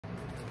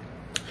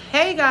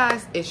Hey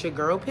guys, it's your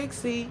girl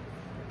Pixie,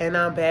 and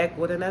I'm back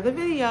with another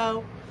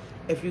video.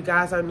 If you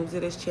guys are new to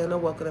this channel,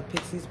 welcome to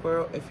Pixie's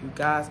World. If you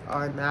guys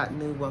are not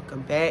new,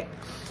 welcome back.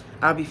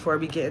 Before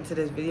we get into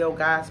this video,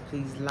 guys,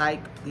 please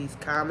like, please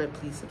comment,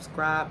 please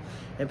subscribe,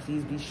 and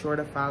please be sure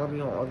to follow me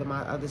on all of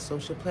my other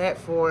social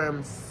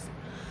platforms.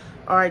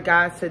 Alright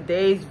guys,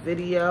 today's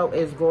video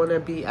is going to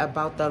be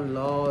about The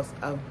Laws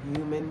of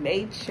Human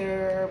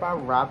Nature by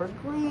Robert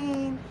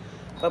Greene.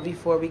 But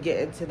before we get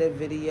into the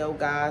video,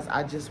 guys,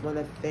 I just want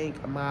to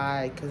thank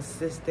my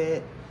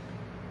consistent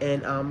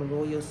and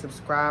loyal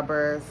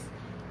subscribers.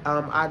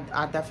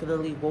 I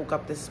definitely woke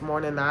up this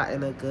morning not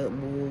in a good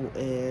mood,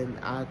 and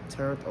I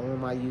turned on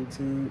my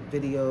YouTube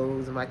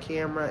videos and my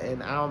camera,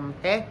 and I'm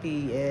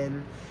happy,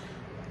 and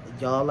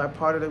y'all are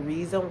part of the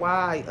reason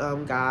why,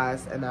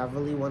 guys, and I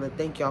really want to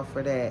thank y'all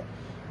for that.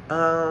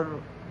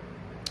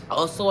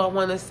 Also, I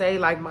want to say,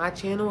 like, my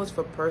channel is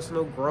for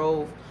personal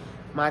growth.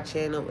 My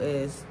channel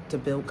is to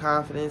build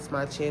confidence.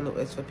 My channel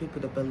is for people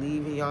to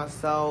believe in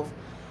yourself.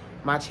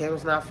 My channel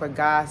is not for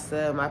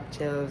gossip. My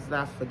channel is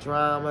not for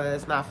drama.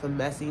 It's not for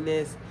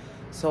messiness.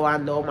 So I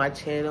know my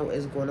channel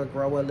is going to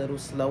grow a little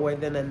slower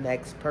than the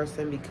next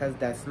person because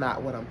that's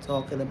not what I'm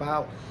talking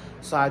about.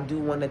 So I do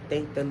want to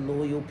thank the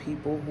loyal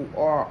people who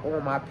are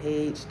on my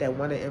page that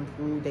want to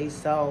improve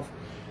themselves.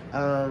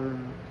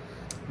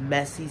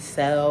 Messy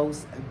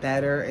sells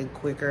better and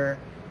quicker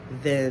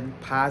than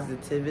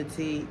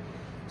positivity.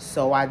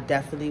 So I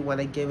definitely want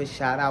to give a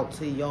shout out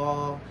to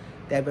y'all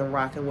that been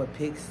rocking with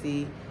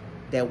Pixie,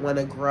 that want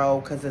to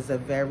grow, because it's a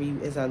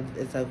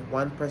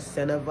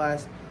 1% of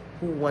us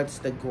who wants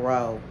to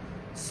grow.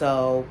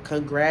 So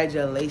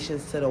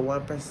congratulations to the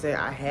 1%.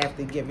 I have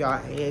to give y'all a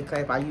hand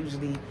clap. I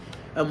usually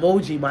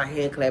emoji my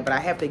hand clap, but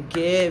I have to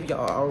give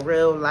y'all a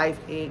real life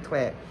hand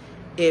clap.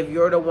 If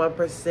you're the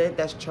 1%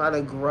 that's trying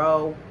to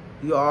grow,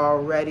 you're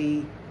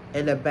already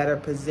in a better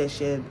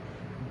position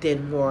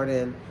than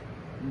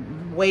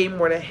way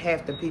more than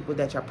half the people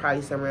that y'all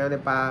probably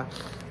surrounded by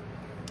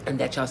and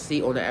that y'all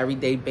see on an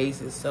everyday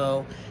basis.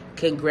 So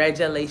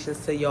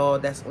congratulations to y'all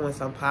that's on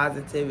some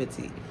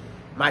positivity.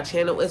 My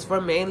channel is for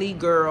mainly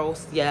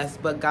girls, yes,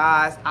 but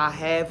guys, I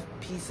have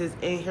pieces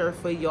in here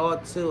for y'all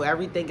too.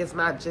 Everything is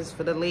not just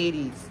for the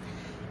ladies.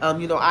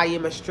 You know, I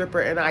am a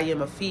stripper and I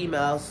am a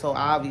female, so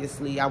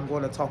obviously I'm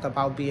going to talk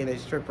about being a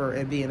stripper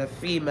and being a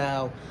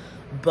female,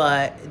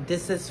 but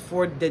this is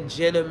for the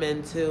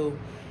gentlemen too.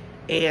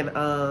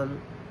 And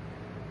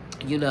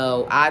you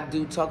know, I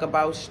do talk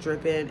about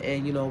stripping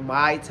and, you know,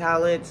 my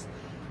talents,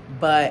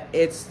 but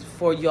it's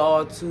for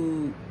y'all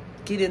to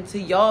get into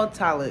y'all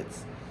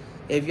talents.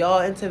 If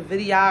y'all into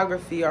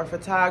videography or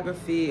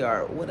photography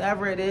or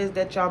whatever it is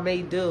that y'all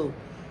may do,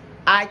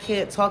 I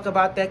can't talk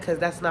about that because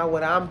that's not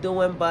what I'm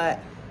doing,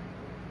 but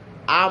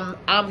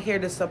I'm here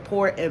to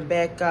support and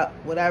back up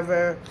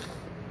whatever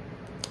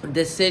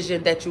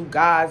decision that you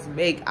guys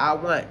make. I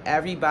want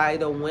everybody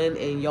to win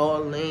in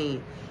y'all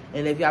lane.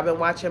 And if y'all been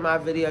watching my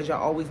videos,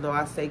 y'all always know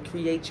I say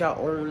create your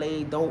own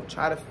lane. Don't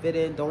try to fit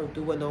in. Don't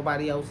do what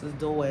nobody else is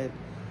doing.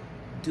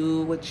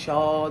 Do what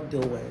y'all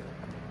doing.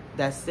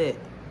 That's it.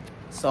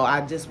 So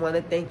I just want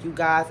to thank you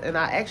guys. And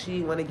I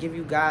actually want to give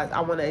you guys, I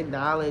want to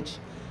acknowledge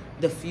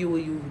the few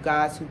of you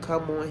guys who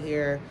come on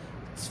here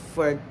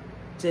for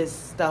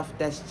just stuff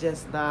that's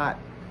just not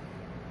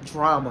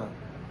drama.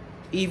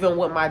 Even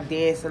with my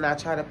dancing, I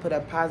try to put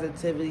a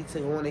positivity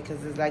on it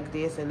because it's like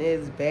dancing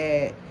is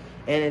bad.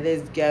 And it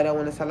is ghetto,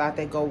 and it's a lot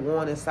that go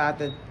on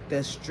inside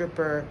the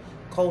stripper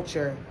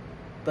culture.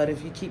 But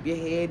if you keep your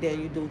head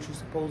down, you do what you're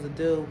supposed to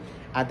do.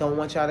 I don't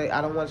want y'all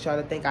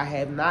to think I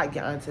have not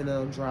gotten into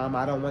no drama.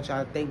 I don't want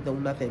y'all to think that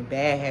nothing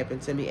bad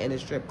happened to me in a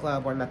strip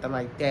club or nothing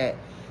like that.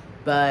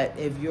 But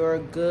if you're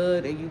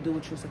good and you do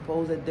what you're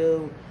supposed to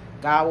do,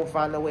 God will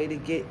find a way to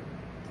get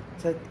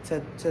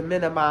to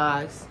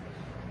minimize.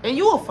 And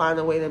you will find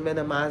a way to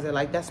minimize it.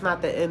 Like, that's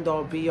not the end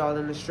all be all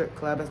in the strip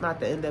club. It's not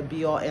the end all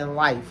be all in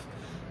life.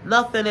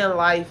 Nothing in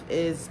life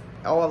is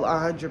all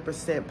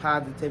 100%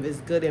 positive. It's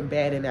good and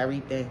bad and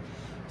everything.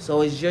 So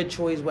it's your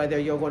choice whether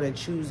you're going to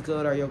choose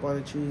good or you're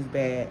going to choose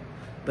bad.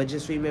 But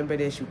just remember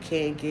this, you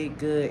can't get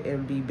good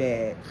and be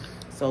bad.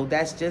 So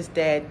that's just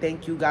that.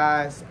 Thank you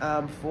guys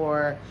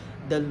for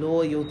the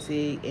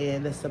loyalty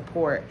and the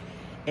support.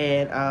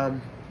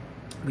 And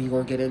we're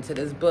going to get into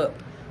this book.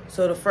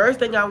 So the first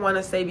thing I want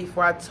to say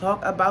before I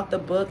talk about the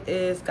book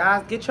is,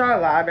 guys, get your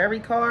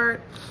library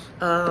card.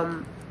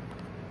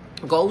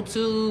 Go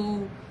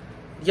to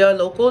your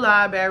local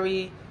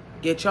library,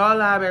 get your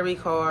library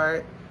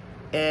card,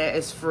 and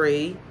it's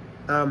free.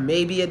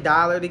 Maybe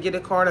 $1 to get a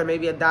card, or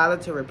maybe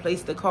 $1 to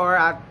replace the card,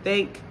 I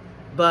think.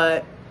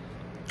 But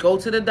go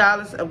to the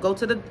go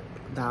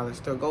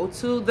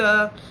to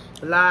the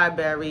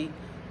library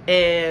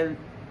and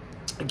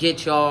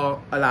get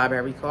y'all a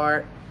library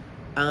card.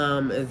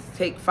 It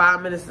take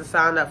 5 minutes to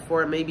sign up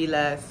for it, maybe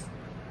less.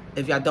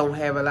 If y'all don't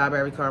have a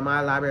library card,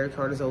 my library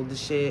card is old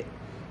as shit.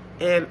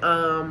 And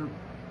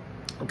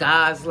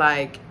guys,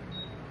 like,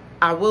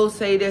 I will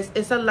say this,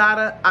 it's a lot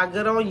of, I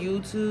get on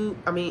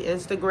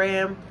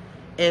Instagram,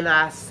 and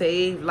I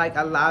save like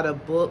a lot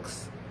of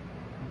books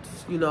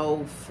you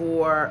know,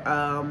 for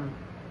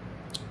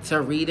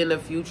to read in the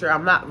future.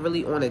 I'm not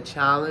really on a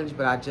challenge,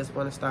 but I just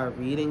want to start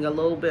reading a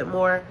little bit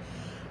more.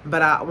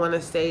 But I want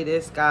to say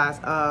this, guys.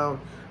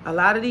 A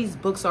lot of these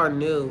books are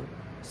new.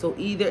 So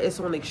either it's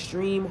on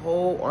extreme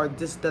hold or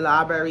just the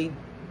library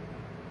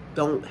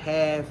don't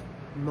have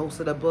most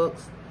of the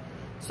books.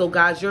 So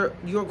guys, you're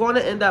going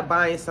to end up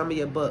buying some of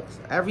your books.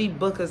 Every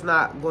book is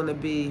not going to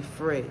be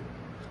free,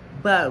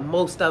 but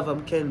most of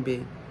them can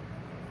be.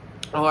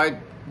 Or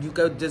you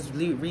could just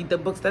read the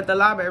books that the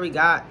library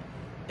got,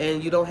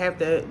 and you don't have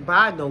to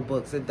buy no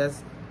books if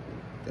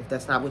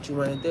that's not what you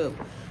want to do.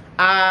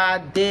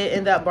 I did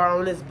end up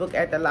borrowing this book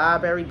at the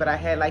library, but I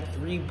had like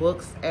 3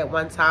 books at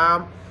one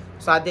time,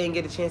 so I didn't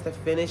get a chance to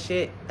finish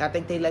it. I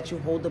think they let you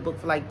hold the book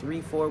for like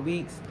 3-4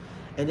 weeks,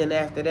 and then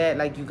after that,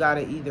 like, you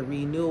gotta either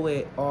renew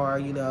it or,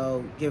 you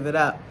know, give it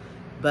up.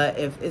 But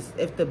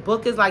if the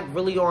book is like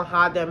really on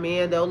high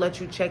demand, they'll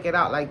let you check it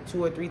out like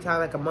 2 or 3 times,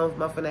 like a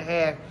month and a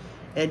half,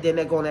 and then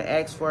they're going to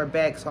ask for it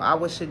back. So I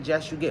would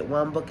suggest you get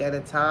 1 book at a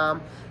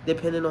time,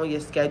 depending on your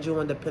schedule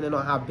and depending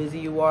on how busy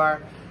you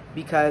are.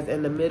 Because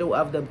in the middle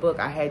of the book,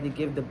 I had to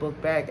give the book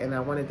back, and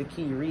I wanted to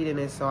keep reading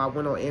it, so I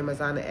went on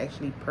Amazon to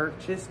actually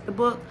purchase the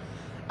book.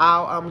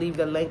 I'll leave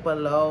the link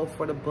below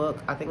for the book.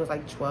 I think it was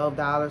like $12,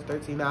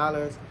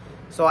 $13.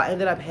 So I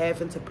ended up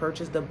having to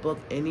purchase the book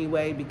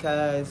anyway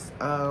because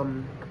I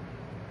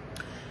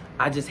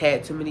just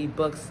had too many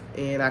books,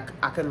 and I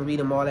couldn't read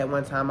them all at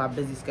one time. My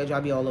busy schedule,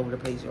 I'll be all over the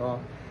place, y'all.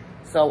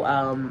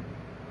 So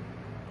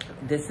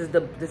this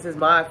is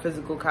my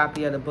physical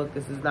copy of the book.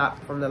 This is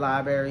not from the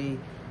library.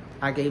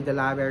 I gave the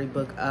library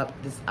book up.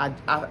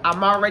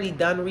 I'm already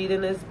done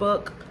reading this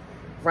book.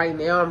 Right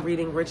now, I'm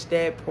reading Rich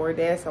Dad, Poor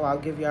Dad, so I'll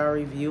give y'all a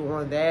review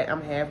on that.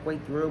 I'm halfway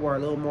through, or a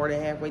little more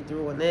than halfway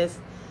through on this.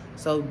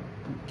 So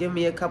give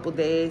me a couple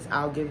days.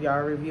 I'll give y'all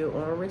a review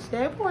on Rich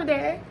Dad, Poor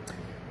Dad.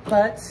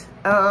 But,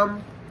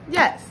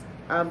 yes,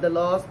 The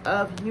Laws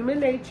of Human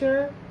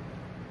Nature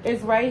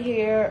is right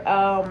here.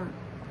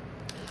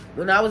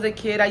 When I was a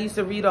kid, I used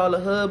to read all the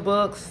hood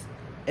books.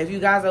 If you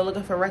guys are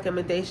looking for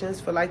recommendations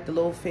for like the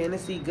little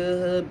fantasy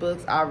good hood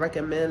books, I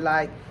recommend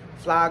like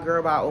Fly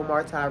Girl by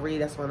Omar Tyree.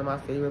 That's one of my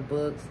favorite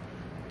books.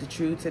 The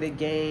True to the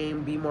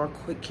Game, Be More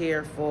Quick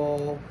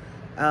Careful.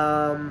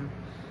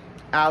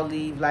 I'll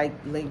leave like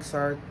links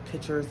or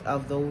pictures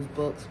of those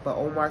books. But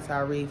Omar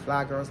Tyree,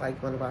 Fly Girl is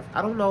like one of my,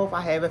 I don't know if I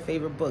have a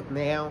favorite book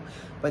now,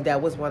 but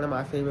that was one of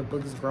my favorite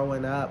books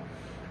growing up.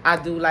 I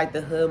do like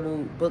the hood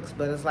mood books,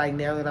 but it's like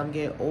now that I'm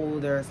getting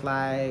older, it's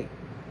like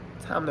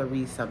time to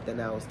read something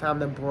else.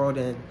 Time to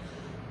broaden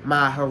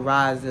my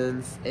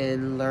horizons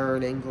and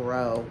learn and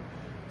grow.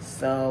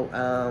 So,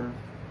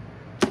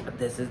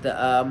 this is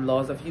the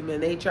Laws of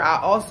Human Nature. I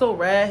also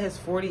read his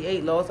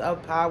 48 Laws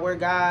of Power,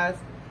 guys.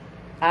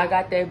 I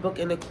got that book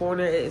in the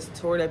corner. It's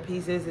tore to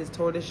pieces. It's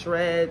tore to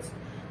shreds.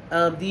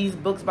 These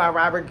books by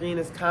Robert Greene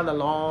is kind of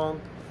long.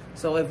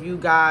 So if you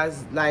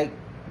guys like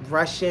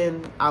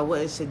rushing, I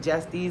wouldn't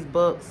suggest these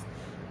books.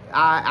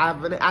 I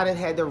done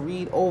had to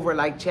read over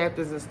like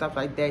chapters and stuff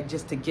like that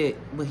just to get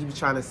what he was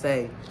trying to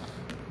say.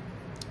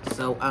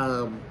 So,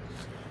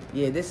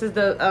 yeah, this is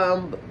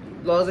the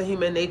Laws of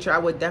Human Nature. I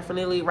would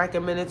definitely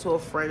recommend it to a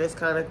friend. It's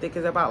kind of thick.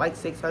 It's about like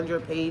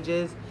 600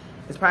 pages.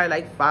 It's probably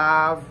like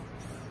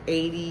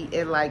 580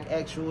 in like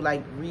actual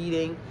like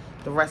reading.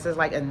 The rest is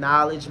like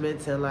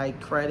acknowledgments and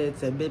like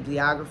credits and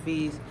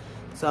bibliographies.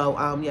 So,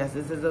 yes,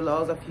 this is the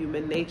Laws of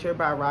Human Nature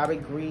by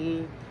Robert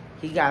Greene.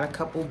 He got a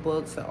couple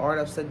books, The Art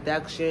of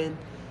Seduction,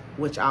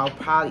 which I'll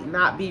probably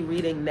not be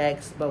reading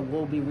next, but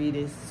we'll be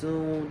reading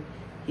soon.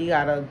 He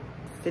got a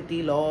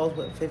 50 Laws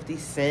with 50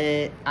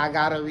 Cent. I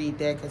gotta read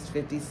that because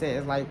 50 Cent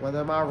is like one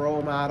of my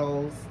role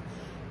models.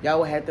 Y'all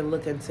will have to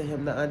look into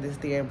him to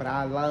understand, but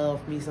I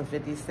love me some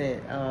 50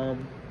 Cent.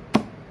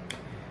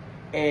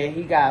 And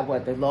he got,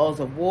 what, The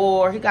Laws of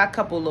War. He got a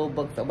couple little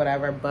books or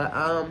whatever, but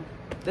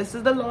this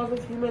is the Laws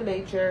of Human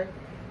Nature.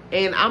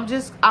 And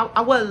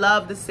I would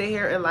love to sit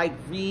here and like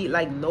read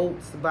like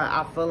notes, but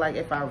I feel like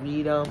if I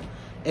read them,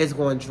 it's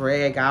going to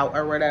drag out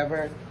or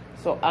whatever.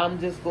 So I'm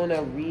just going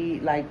to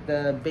read like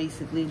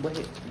basically what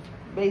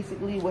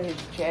his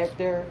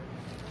chapter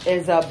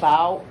is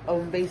about.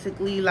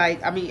 Basically,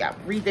 like, I mean,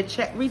 read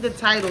the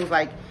titles,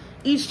 like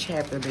each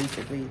chapter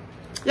basically.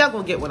 Y'all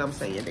gonna get what I'm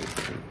saying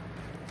basically.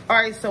 All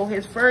right, so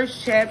his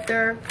first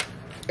chapter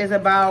is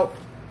about,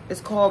 it's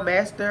called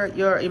Master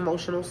Your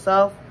Emotional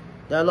Self.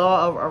 The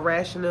law of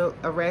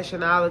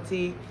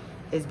irrationality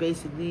is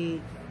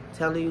basically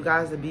telling you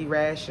guys to be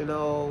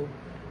rational.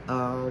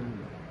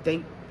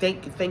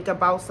 Think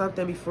about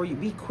something before you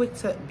be quick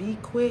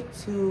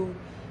to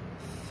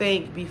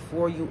think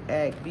before you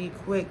act. Be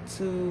quick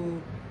to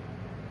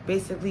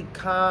basically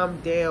calm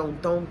down.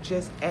 Don't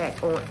just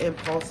act on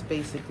impulse.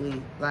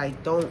 Basically,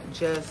 like, don't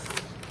just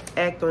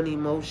act on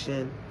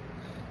emotion.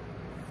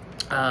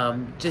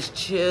 Just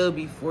chill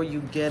before you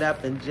get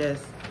up and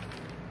just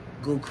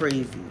go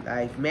crazy.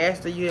 Like,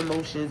 master your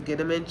emotions, get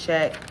them in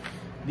check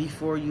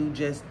before you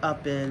just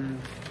up and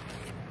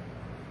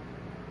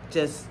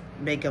just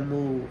make a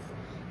move.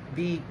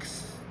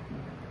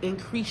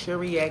 increase your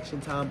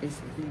reaction time.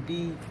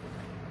 Basically,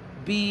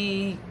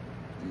 be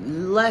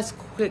less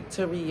quick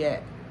to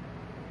react.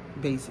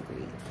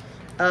 Basically,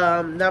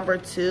 number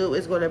 2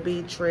 is going to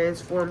be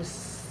transform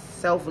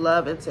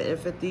self-love into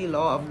empathy.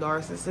 Law of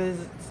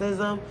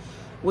narcissism,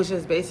 which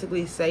is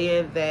basically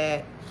saying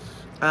that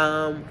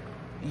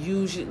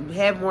you should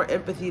have more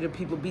empathy to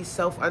people, be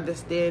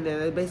self-understanding.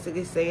 It's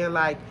basically saying,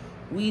 like,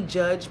 we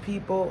judge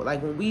people,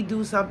 like when we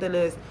do something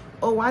is,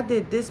 oh, I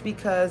did this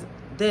because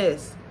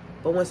this,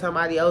 but when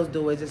somebody else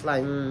do it, it's just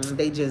like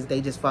they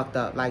just fucked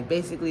up. Like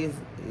basically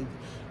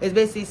it's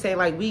basically saying,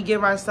 like, we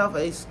give ourselves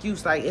an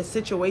excuse, like it's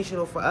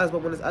situational for us,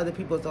 but when it's other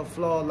people, it's a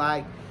flaw.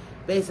 Like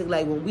basically,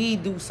 like when we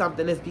do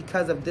something, it's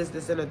because of this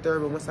and the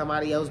third, but when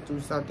somebody else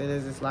do something,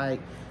 it's just like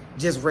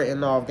just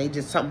written off. They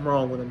just something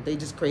wrong with them. They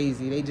just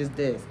crazy. They just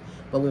this.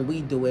 But when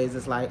we do it, it's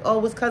just like,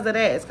 oh, it's because of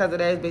that. It's because of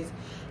that. It's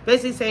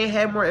basically saying,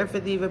 have more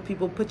empathy for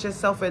people. Put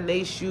yourself in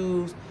their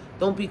shoes.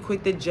 Don't be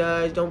quick to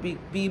judge. Don't be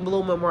a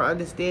little bit more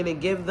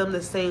understanding. Give them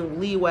the same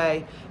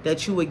leeway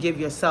that you would give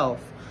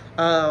yourself.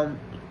 The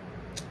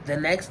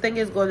next thing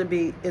is going to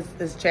be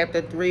is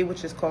chapter 3,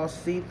 which is called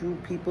See Through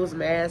People's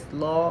Mask,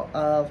 Law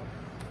of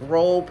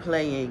Role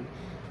Playing,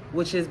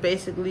 which is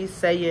basically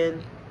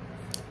saying,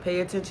 pay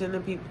attention to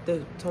people,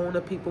 the tone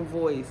of people's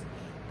voice.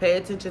 Pay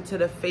attention to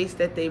the face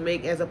that they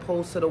make as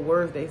opposed to the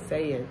words they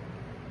saying.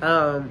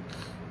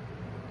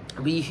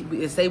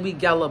 We say we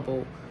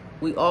gullible.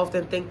 We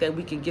often think that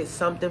we can get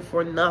something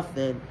for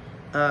nothing.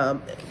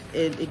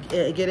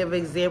 Get an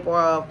example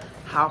of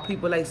how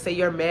people, like, say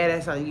you're mad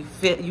at something.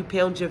 You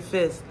pound your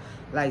fist.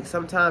 Like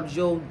sometimes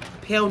you'll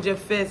pound your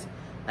fist.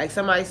 Like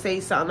somebody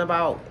say something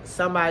about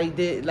somebody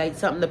did like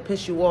something to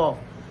piss you off.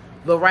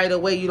 But right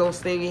away, you don't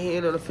sting your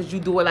hand on the fist. You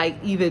do it like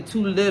either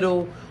too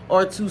little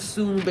or too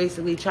soon,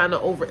 basically trying to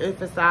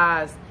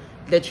overemphasize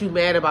that you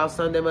mad about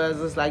something. But it's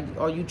just like,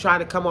 or you try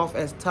to come off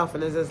as tough,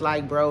 and it's just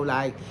like, bro,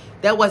 like,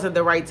 that wasn't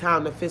the right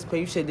time to fist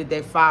pump. You should have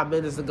did that 5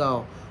 minutes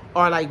ago.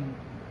 Or like,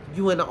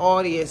 you in the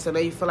audience, and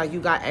then you feel like you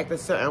got to act a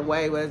certain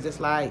way, but it's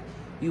just like,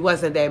 you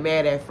wasn't that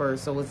mad at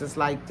first. So it's just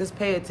like, just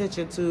pay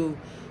attention to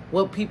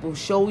what people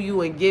show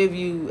you and give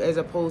you as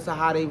opposed to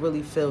how they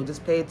really feel.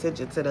 Just pay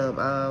attention to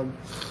them.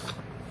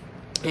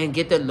 And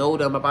get to know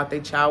them about their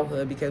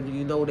childhood, because when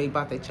you know they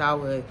about their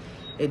childhood,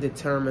 it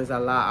determines a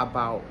lot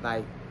about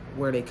like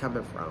where they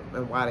coming from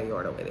and why they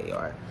are the way they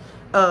are.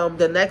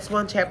 The next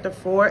one, chapter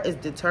 4, is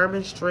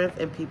determine strength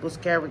in people's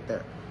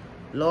character.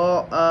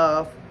 Law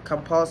of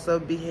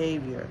compulsive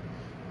behavior.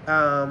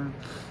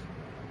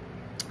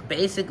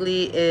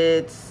 Basically,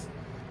 it's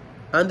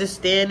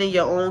understanding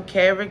your own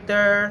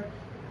character.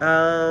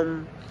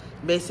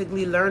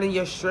 Basically, learning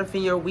your strengths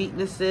and your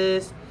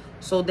weaknesses,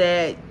 so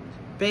that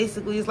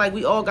basically, it's like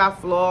we all got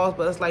flaws,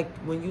 but it's like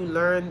when you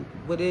learn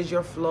what is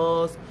your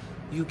flaws,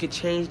 you can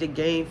change the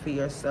game for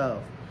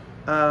yourself.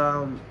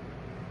 No,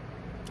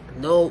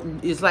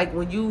 it's like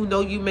when you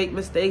know you make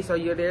mistakes or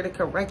you're there to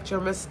correct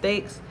your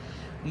mistakes,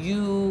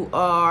 you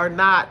are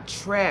not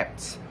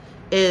trapped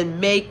in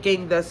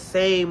making the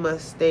same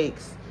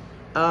mistakes.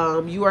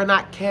 You are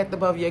not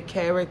captive of your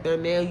character.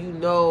 Now you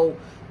know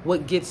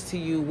what gets to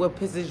you, what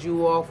pisses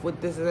you off, what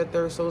this and the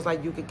third. So it's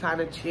like you can kind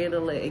of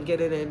channel it and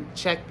get it in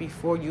check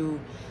before you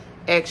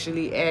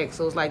actually act.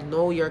 So it's like,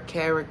 know your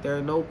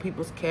character, know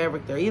people's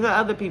character. Even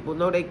other people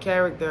know their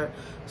character,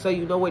 so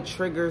you know what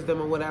triggers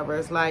them or whatever.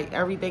 It's like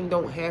everything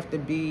don't have to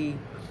be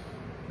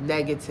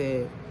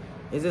negative.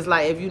 It's just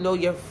like if you know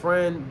your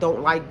friend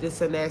don't like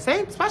this and that.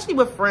 Same, especially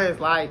with friends.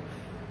 Like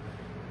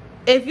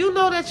if you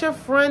know that your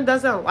friend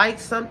doesn't like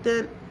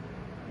something,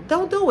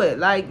 don't do it.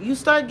 Like you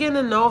start getting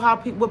to know how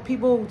what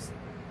people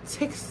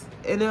ticks,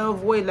 and they'll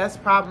avoid less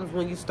problems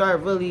when you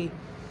start really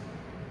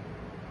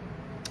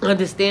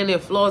understanding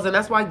flaws. And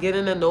that's why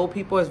getting to know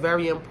people is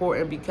very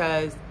important,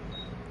 because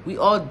we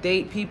all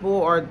date people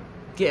or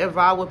get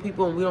involved with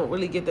people and we don't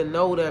really get to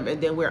know them,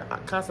 and then we're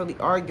constantly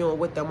arguing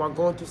with them or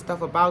going through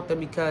stuff about them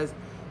because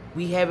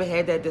we haven't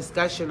had that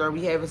discussion, or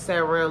we haven't sat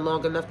around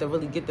long enough to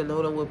really get to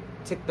know them, what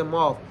tick them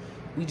off.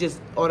 We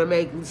just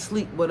automatically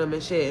sleep with them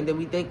and shit, and then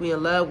we think we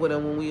in love with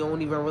them when we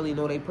don't even really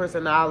know their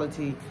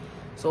personality.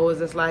 So it's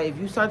just like, if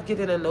you start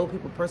getting to know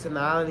people's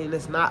personality and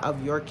it's not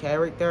of your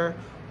character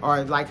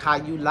or like how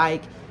you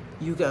like,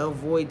 you can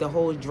avoid the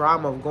whole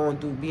drama of going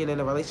through being in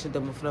a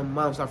relationship with them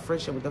months or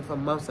friendship with them for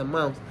months and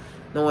months,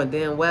 knowing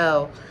damn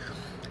well,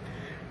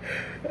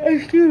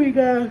 excuse me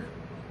guys,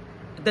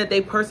 that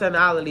their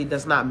personality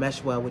does not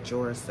mesh well with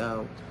yours.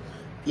 So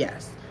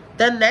yes.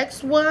 The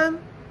next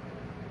one,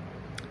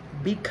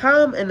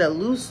 become an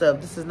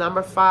elusive. This is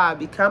number 5.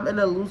 Become an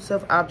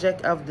elusive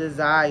object of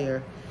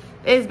desire.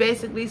 It's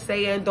basically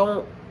saying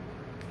don't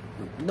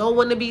know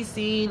when to be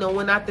seen, know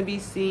when not to be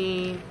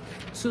seen.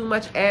 Too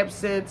much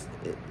absence,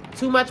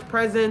 too much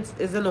presence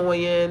is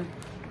annoying.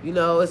 You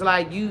know, it's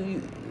like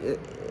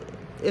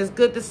it's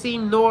good to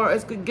seem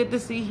it's good to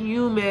see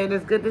human.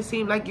 It's good to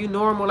seem like you're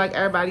normal like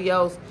everybody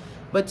else.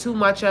 But too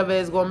much of it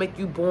is gonna make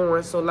you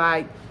boring. So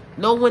like,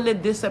 know when to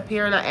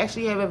disappear. And I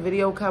actually have a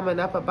video coming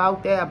up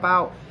about that,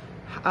 about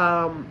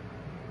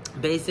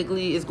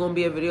Basically, it's going to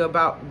be a video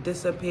about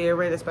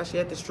disappearing, especially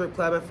at the strip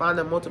club, and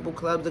finding multiple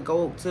clubs to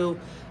go to,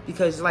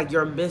 because like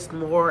you're missed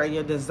more and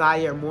you're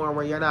desired more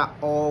where you're not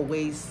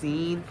always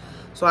seen.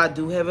 So I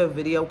do have a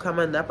video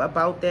coming up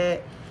about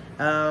that.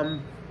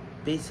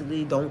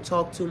 Basically, don't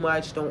talk too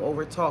much, don't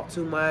over talk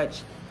too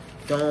much,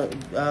 don't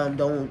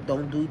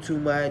do too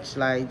much.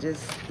 Like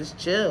just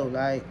chill.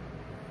 Like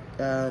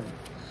don't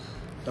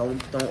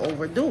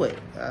overdo it.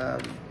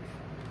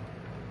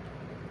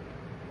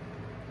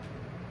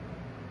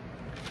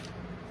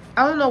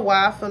 I don't know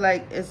why I feel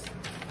like it's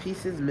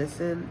pieces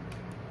missing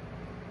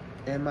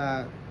in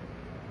my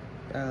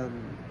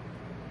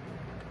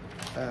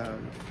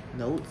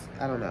notes.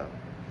 I don't know.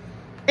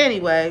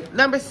 Anyway,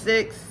 number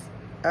 6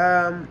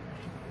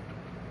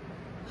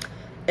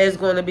 is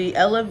going to be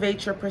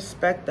elevate your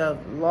perspective.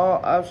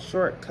 Law of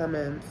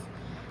shortcomings.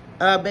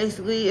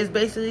 It's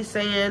basically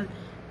saying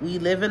we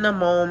live in the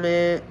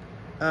moment.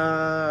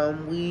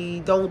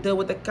 We don't deal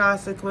with the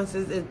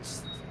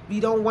consequences. We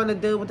don't want to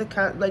deal with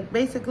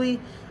basically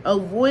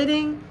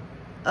avoid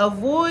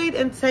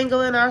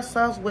entangling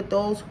ourselves with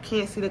those who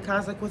can't see the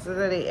consequences of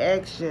their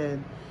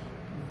action.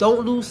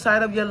 Don't lose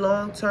sight of your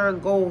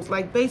long-term goals.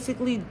 Like,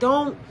 basically,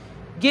 don't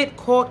get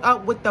caught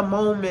up with the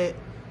moment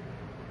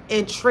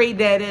and trade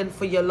that in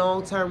for your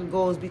long-term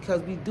goals,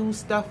 because we do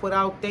stuff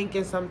without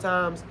thinking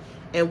sometimes,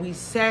 and we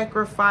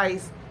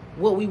sacrifice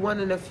what we want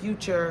in the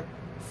future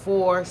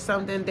for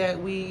something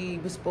that we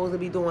were supposed to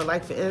be doing.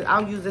 Like,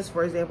 I'll use this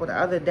for example. The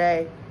other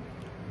day,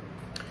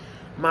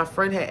 my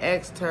friend had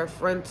asked her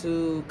friend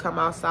to come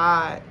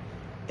outside,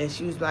 and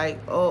she was like,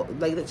 oh,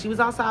 like, she was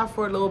outside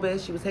for a little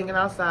bit. She was hanging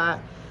outside,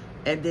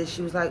 and then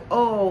she was like,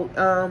 oh,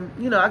 I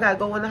gotta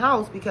go in the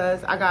house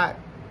because I got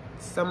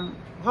some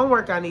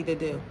homework I need to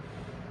do.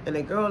 And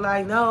the girl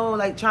like, no,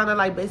 like, trying to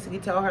like basically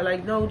tell her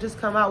like, no, just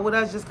come out with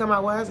us,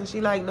 and she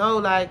like, no,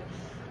 like,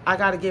 I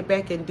gotta get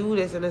back and do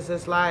this. And it's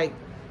just like,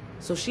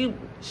 so she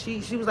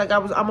was like,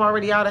 I'm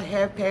already out at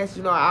half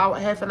an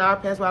hour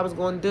past what I was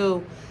going to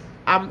do.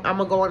 I'm going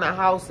to go in the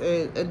house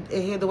and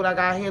handle what I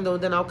got to handle,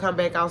 and then I'll come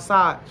back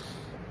outside.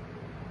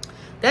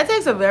 That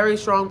takes a very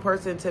strong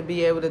person to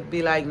be able to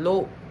be like,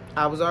 nope,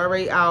 I was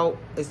already out.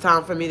 It's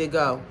time for me to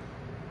go.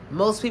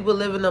 Most people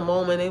live in the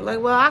moment. They're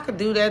like, well, I could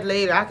do that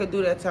later. I could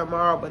do that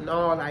tomorrow. But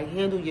no, like,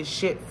 handle your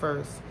shit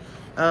first.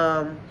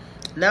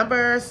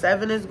 Number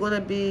 7 is going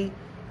to be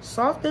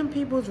soften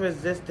people's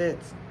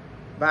resistance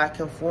by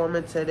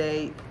conforming to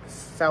their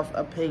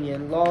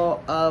self-opinion. Law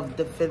of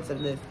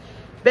defensiveness.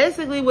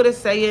 Basically, what it's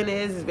saying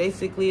is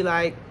basically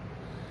like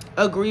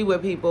agree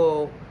with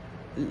people.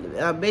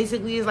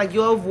 Basically, it's like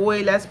you'll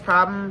avoid less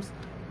problems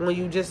when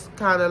you just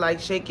kind of like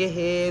shake your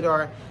head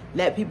or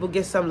let people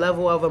get some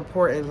level of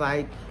importance.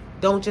 Like,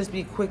 don't just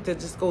be quick to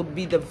just go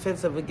be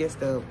defensive against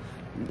them.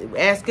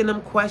 Asking them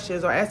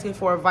questions or asking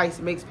for advice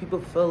makes people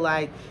feel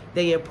like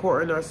they're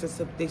important or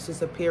they're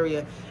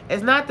superior.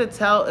 It's not to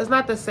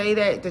say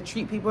that to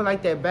treat people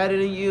like they're better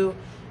than you.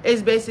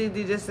 It's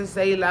basically just to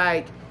say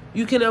like,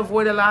 you can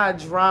avoid a lot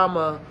of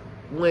drama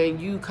when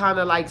you kind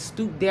of like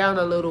stoop down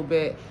a little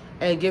bit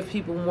and give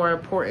people more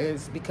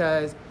importance,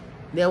 because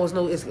there was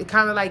no, it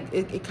kind of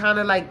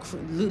like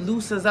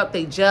loosens up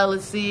their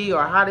jealousy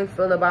or how they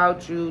feel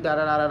about you,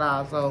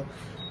 So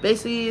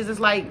basically, it's just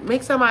like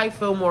make somebody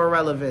feel more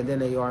relevant than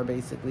they are,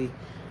 basically.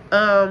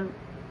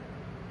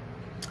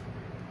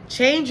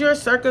 Change your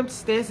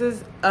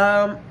circumstances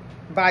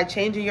by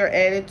changing your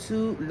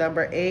attitude.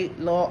 Number 8,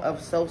 law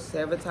of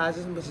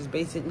self-sabotaging, which is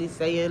basically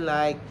saying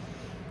like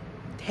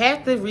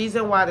half the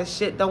reason why the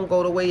shit don't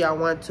go the way y'all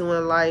want to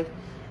in life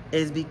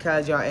is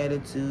because your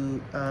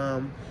attitude,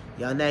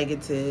 y'all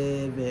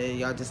negative and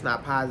y'all just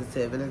not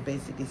positive. And it's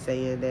basically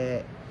saying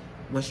that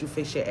once you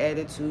fix your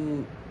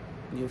attitude,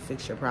 you'll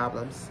fix your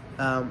problems.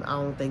 I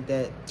don't think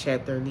that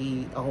chapter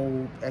need a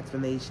whole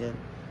explanation.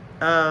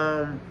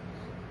 9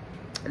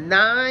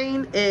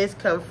 is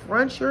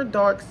confront your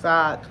dark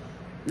side.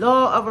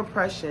 Law of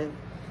oppression.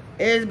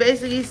 It's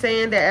basically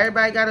saying that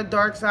everybody got a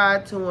dark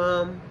side to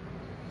them.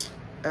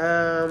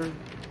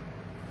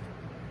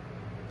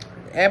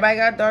 Everybody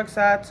got a dark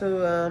side to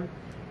them.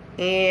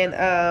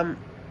 And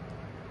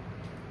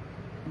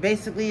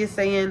basically it's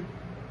saying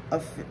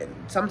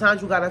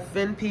sometimes you got to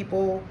offend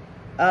people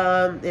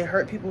and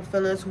hurt people's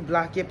feelings who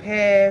block your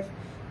path.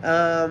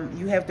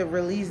 You have to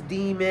release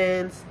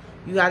demons.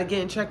 You got to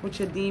get in check with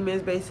your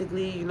demons,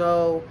 basically,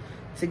 to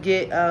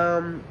get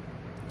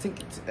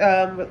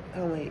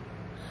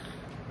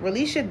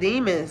release your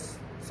demons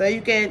so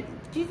you can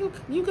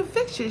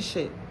fix your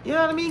shit. You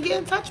know what I mean? Get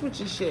in touch with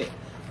your shit.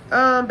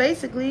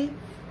 Basically,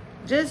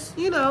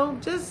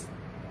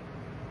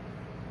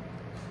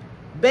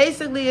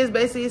 basically it's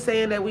basically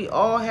saying that we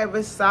all have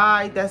a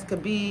side that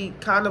could be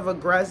kind of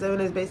aggressive,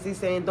 and it's basically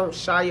saying don't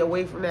shy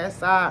away from that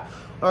side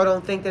or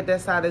don't think that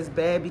that side is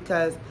bad,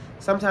 because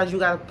sometimes you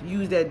got to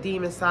use that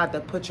demon side to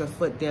put your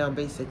foot down,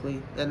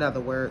 basically, in other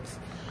words.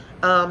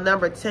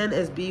 Number 10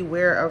 is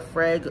beware of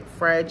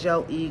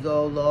fragile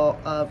ego, law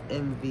of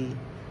envy.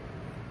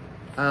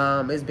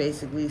 It's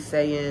basically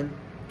saying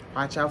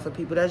watch out for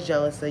people that's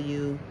jealous of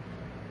you.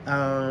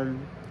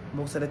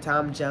 Most of the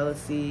time,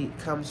 jealousy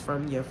comes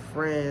from your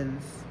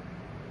friends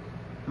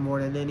more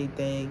than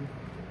anything.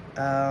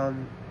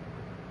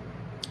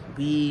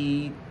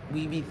 We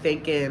be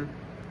thinking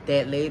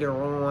that later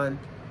on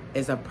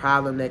is a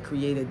problem that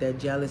created that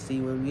jealousy,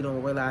 when we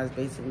don't realize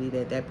basically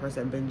that that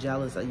person been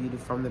jealous of you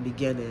from the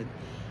beginning.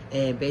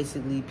 And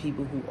basically,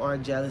 people who are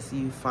jealous of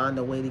you find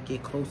a way to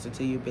get closer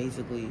to you,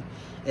 basically.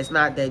 It's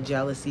not that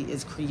jealousy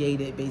is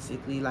created,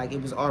 basically. Like,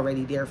 it was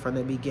already there from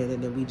the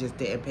beginning and we just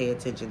didn't pay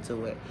attention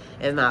to it.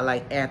 It's not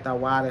like after a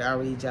while they're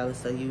already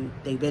jealous of you.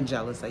 They've been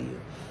jealous of you.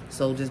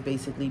 So just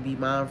basically be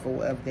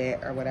mindful of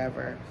that or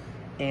whatever.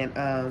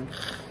 And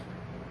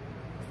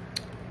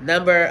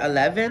number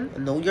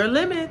 11, know your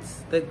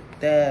limits.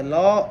 The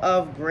law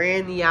of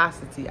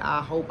grandiosity.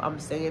 I hope I'm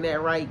saying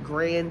that right.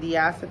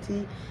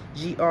 Grandiosity.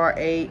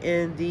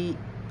 Grandiosity.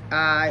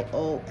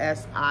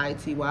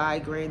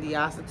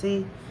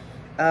 Grandiosity.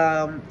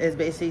 Is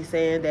basically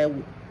saying that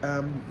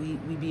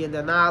we be in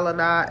denial or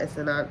not. It's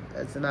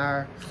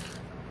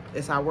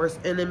our worst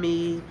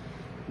enemy.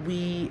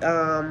 We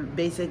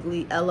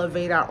basically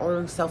elevate our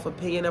own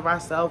self-opinion of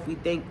ourselves. We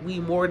think we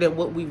more than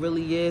what we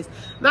really is.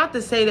 Not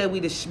to say that we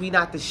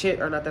not the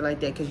shit or nothing like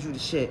that, because you the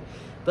shit.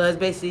 But it's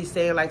basically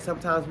saying, like,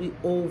 sometimes we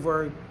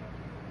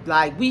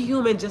we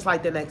human just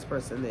like the next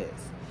person is.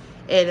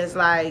 And it's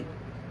like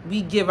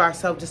we give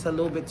ourselves just a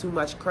little bit too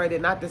much credit.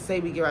 Not to say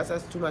we give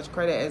ourselves too much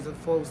credit as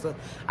opposed to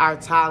our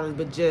talents,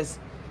 but just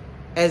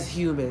as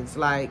humans.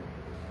 Like,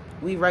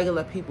 we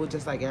regular people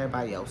just like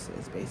everybody else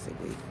is,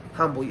 basically.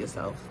 Humble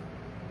yourself.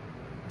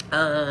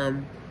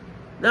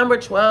 Number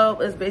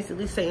 12 is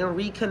basically saying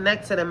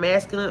reconnect to the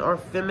masculine or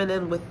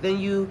feminine within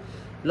you.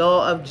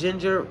 Law of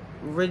gender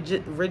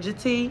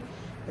rigidity.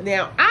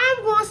 Now,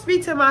 I'm going to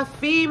speak to my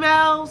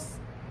females,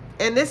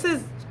 and this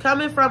is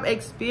coming from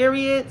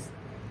experience.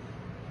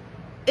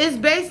 It's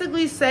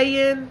basically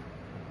saying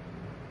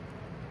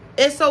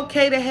it's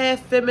okay to have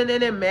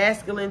feminine and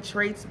masculine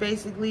traits,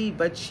 basically,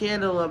 but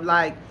channel them.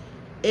 Like,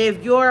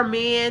 if you're a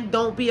man,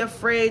 don't be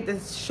afraid to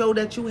show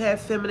that you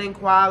have feminine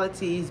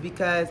qualities,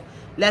 because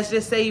let's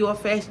just say you're a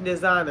fashion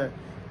designer.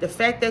 The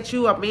fact that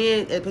you a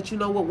man, but you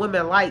know what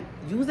women like,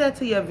 use that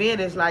to your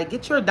advantage. Like,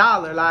 get your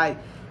dollar. Like,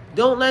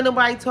 don't let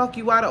nobody talk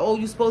you out of, oh,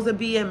 you supposed to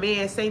be a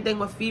man. Same thing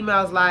with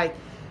females. Like,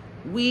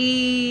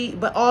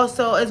 but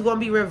also it's going to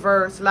be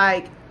reversed.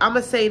 Like, I'm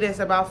going to say this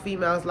about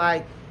females.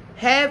 Like,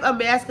 have a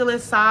masculine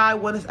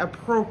side when it's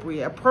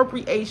appropriate.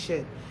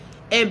 Appropriation.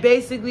 And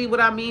basically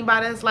what I mean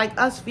by that is, like,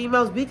 us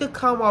females, we could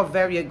come off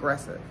very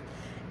aggressive.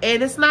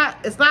 And it's not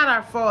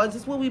our fault. It's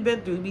just what we've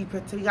been through. We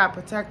got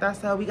to protect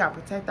ourselves. We got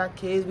to protect our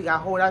kids. We got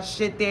to hold our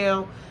shit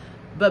down.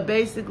 But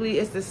basically,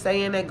 it's the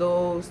saying that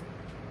goes,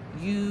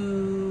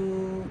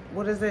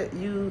 what is it?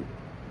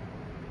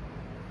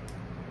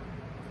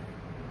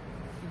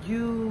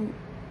 You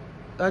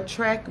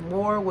attract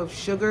more with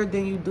sugar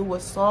than you do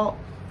with salt.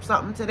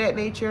 Something to that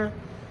nature.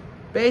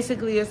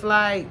 Basically, it's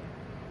like,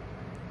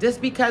 just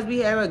because we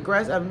have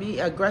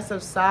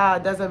aggressive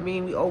side doesn't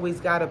mean we always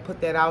got to put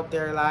that out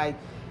there. Like,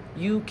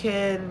 you'll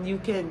get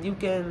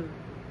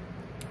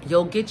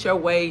your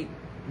way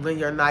when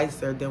you're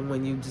nicer than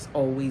when you just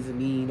always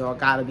mean or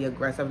gotta be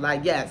aggressive.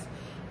 Like, yes,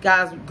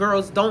 guys,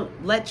 girls,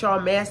 don't let your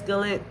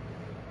masculine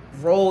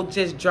role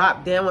just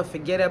drop down and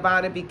forget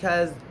about it,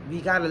 because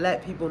we gotta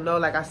let people know,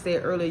 like I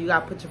said earlier, you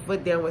gotta put your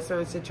foot down with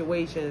certain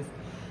situations.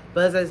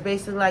 But it's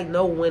basically like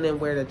know when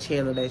and where to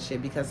channel that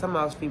shit, because some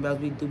of us females,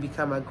 we do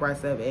become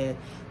aggressive, and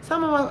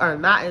some of us are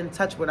not in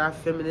touch with our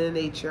feminine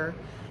nature.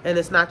 And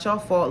it's not your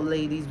fault,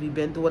 ladies. We've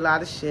been through a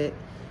lot of shit.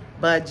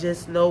 But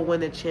just know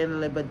when to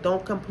channel it. But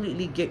don't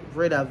completely get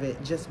rid of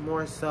it. Just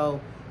more so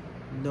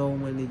know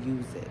when to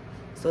use it.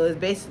 So it's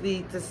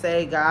basically to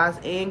say, guys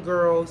and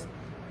girls,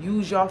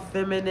 use your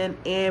feminine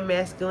and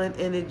masculine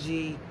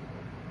energy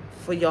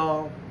for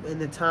y'all in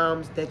the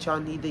times that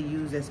y'all need to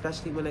use it,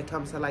 especially when it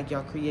comes to, like,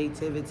 your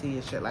creativity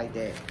and shit like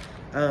that.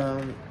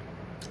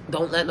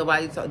 Don't let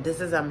nobody talk,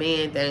 this is a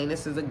man thing,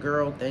 this is a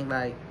girl thing.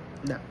 Like,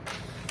 no.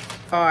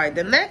 All right,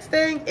 the next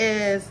thing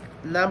is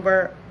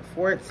number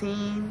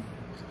 14.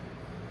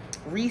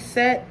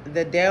 Reset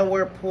the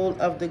downward pull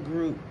of the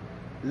group.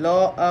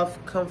 Law of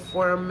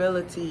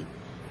conformity.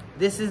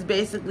 This is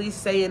basically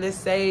saying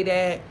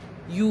that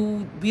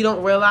we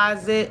don't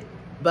realize it,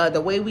 but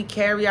the way we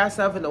carry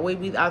ourselves and the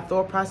way our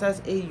thought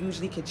process, it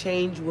usually can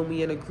change when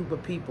we in a group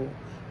of people.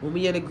 When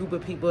we in a group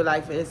of people,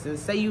 like, for instance,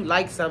 say you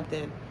like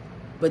something,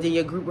 but then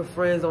your group of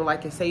friends don't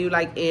like it. Say you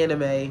like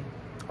anime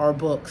or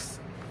books.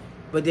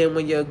 But then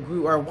when your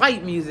group, or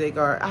white music,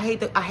 or I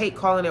hate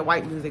calling it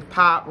white music,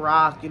 pop,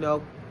 rock,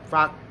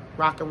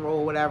 rock and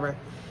roll, whatever.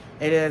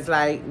 And it's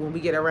like, when we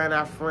get around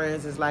our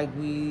friends, it's like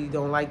we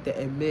don't like to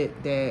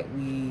admit that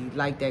we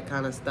like that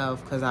kind of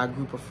stuff, because our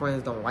group of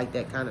friends don't like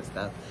that kind of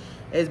stuff.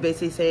 It's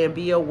basically saying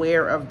be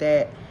aware of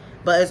that.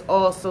 But it's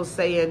also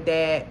saying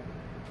that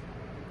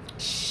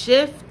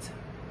shift,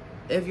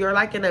 if you're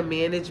like in a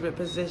management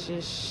position,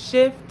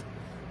 shift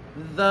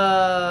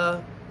the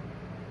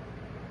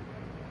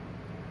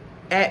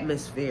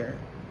atmosphere.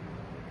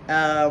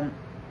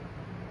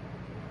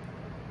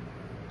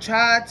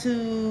 try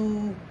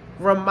to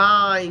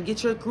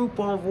get your group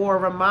on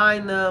board,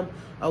 remind them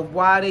of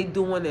why they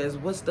doing this,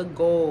 what's the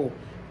goal.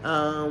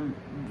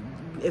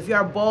 If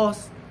you're a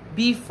boss,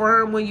 be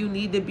firm when you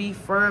need to be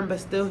firm, but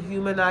still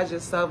humanize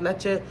yourself.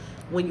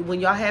 When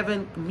y'all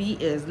having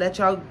meetings, let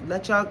y'all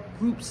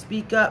group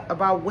speak up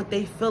about what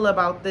they feel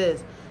about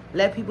this.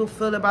 Let people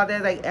feel about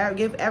that. Like,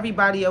 give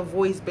everybody a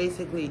voice,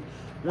 basically.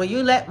 When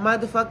you let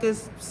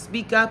motherfuckers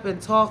speak up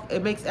and talk,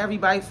 it makes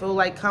everybody feel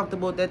like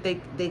comfortable that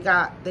it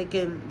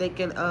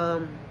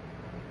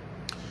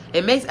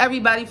makes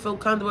everybody feel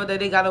comfortable that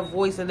they got a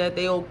voice and that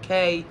they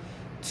okay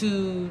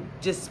to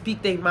just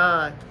speak their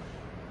mind.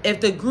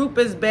 If the group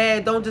is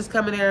bad, don't just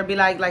come in there and be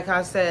like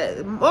I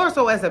said, more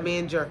so as a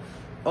manager,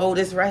 oh,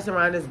 this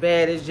restaurant is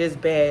bad, it's just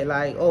bad.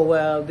 Like, oh,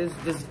 well, this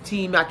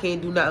team, I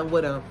can't do nothing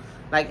with them.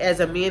 Like, as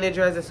a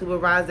manager, as a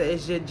supervisor,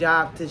 it's your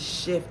job to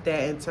shift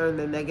that and turn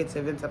the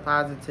negative into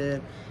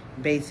positive,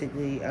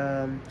 basically,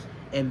 and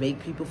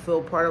make people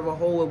feel part of a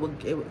whole.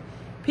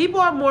 People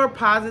are more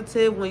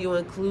positive when you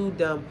include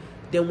them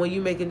than when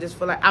you make them just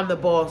feel like, I'm the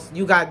boss,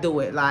 you got to do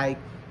it. Like,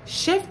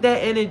 shift that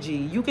energy.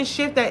 You can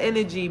shift that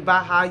energy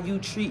by how you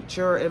treat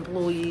your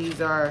employees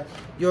or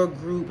your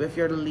group if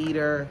you're the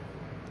leader.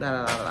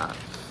 The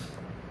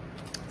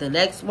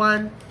next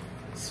one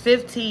is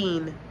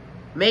 15.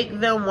 Make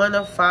them want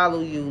to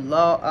follow you.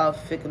 Law of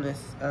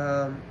fickleness.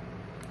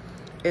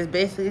 It's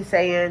basically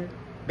saying,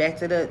 back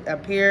to the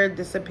appear,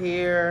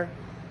 disappear.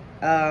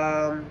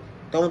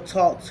 Don't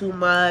talk too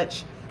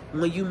much.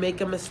 When you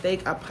make a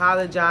mistake,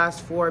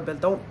 apologize for it,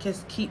 but don't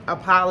just keep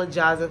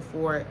apologizing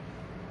for it.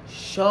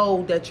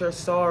 Show that you're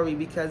sorry,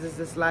 because it's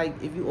just like,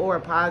 if you over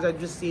apologize,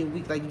 just seem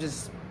weak, like you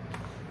just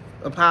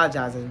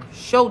apologizing.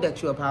 Show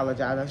that you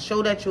apologize.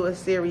 Show that you are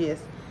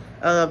serious.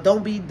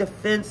 Don't be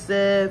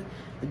defensive.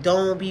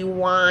 Don't be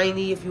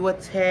whiny if you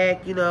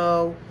attack, you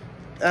know.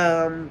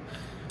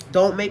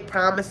 Don't make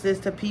promises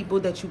to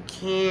people that you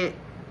can't.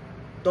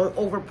 Don't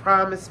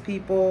overpromise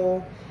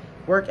people.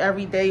 Work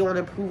every day on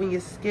improving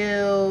your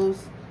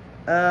skills.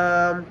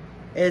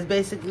 It's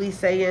basically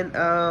saying,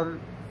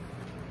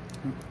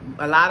 a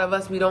lot of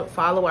us, we don't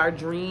follow our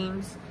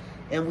dreams,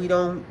 and we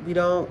don't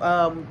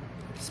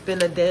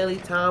spend a daily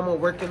time on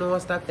working on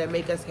stuff that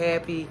make us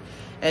happy,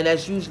 and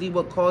that's usually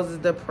what causes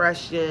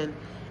depression.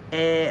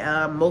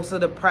 And most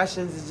of the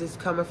depressions is just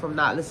coming from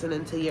not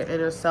listening to your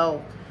inner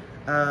self.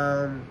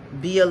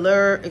 Be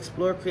alert,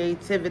 explore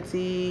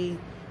creativity,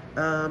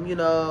 you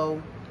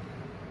know,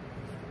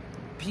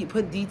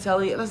 put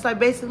detailing. It's like,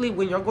 basically,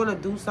 when you're going to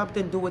do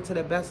something, do it to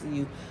the best of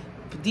you.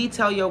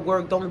 Detail your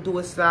work. Don't do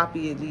it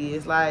sloppily.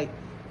 It's like,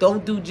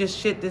 don't do just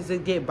shit just to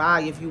get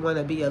by if you want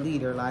to be a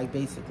leader, like,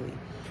 basically.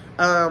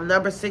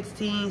 Number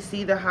 16,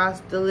 see the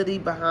hostility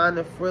behind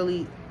the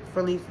frilly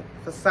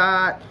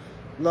facade.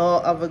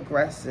 Law of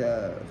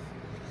aggressive.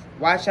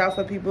 Watch out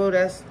for people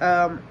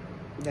that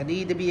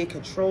need to be in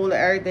control of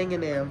everything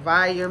in their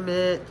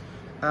environment.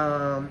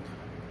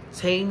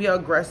 Tame your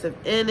aggressive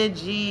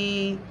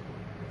energy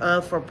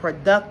for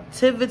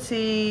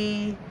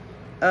productivity.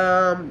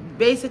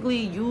 Basically,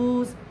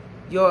 use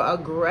your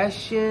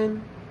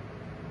aggression.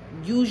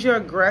 Use your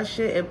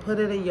aggression and put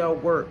it in your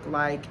work.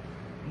 Like,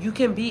 you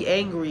can be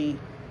angry,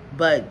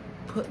 but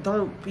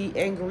don't be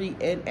angry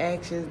in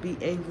actions. Be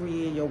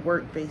angry in your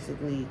work,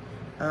 basically.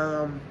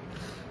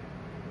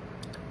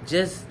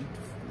 Just,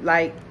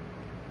 like,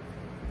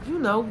 you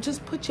know,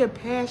 just put your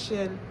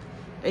passion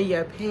and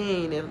your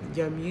pain and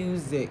your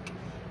music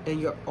and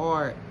your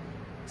art.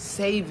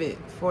 Save it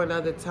for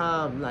another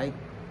time. Like,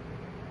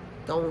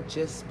 don't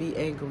just be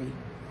angry.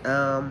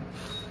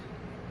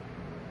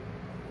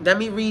 Let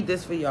me read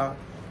this for y'all.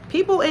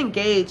 People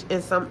engage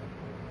in some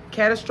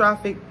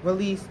catastrophic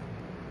release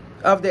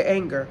of their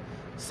anger.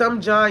 Some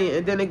giant,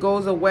 and then it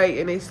goes away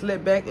and they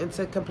slip back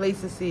into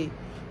complacency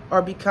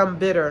or become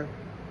bitter.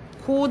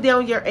 Cool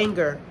down your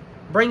anger,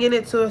 bringing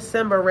it to a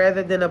simmer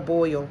rather than a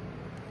boil.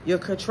 Your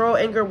control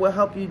anger will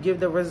help you give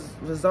the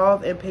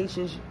resolve and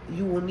patience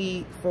you will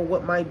need for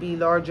what might be a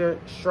larger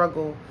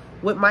struggle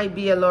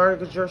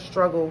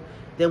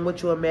than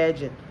what you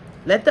imagine.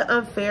 Let the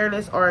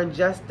unfairness or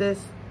injustice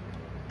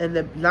and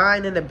the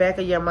line in the back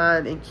of your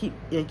mind and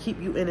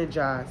keep you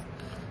energized.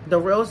 The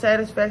real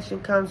satisfaction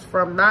comes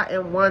from not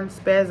in one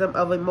spasm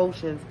of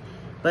emotions,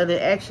 but in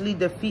actually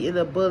defeating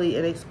the bully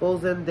and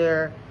exposing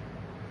their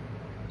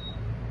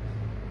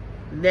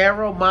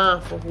narrow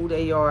mind for who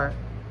they are.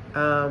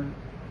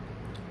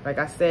 Like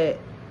I said,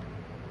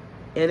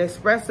 an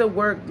expressive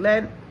word,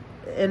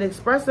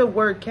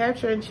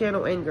 capture and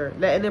channel anger,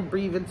 letting it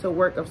breathe into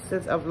work of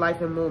sense of life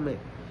and moment.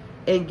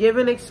 In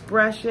giving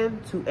expression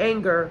to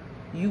anger,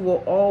 you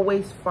will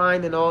always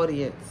find an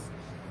audience.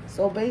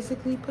 So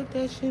basically, put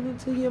that shit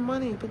into your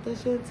money, put that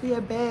shit into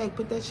your bag,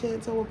 put that shit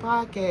into a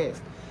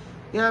podcast.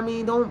 You know what I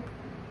mean?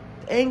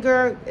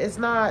 Anger is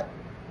not,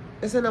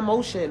 it's an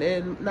emotion,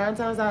 and 9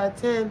 times out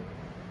of 10,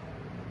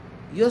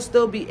 you'll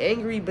still be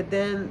angry, but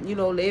then, you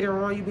know,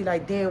 later on, you'll be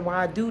like, damn,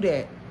 why I do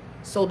that?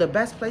 So the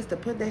best place to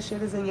put that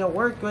shit is in your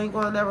work. You ain't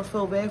gonna never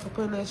feel bad for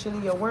putting that shit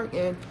in your work,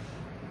 and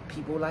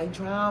People like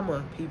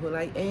drama. People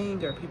like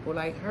anger. People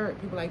like hurt.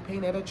 People like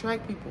pain that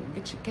attract people.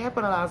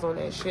 Capitalize on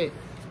that shit.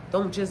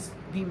 Don't just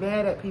be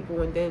mad at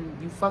people and then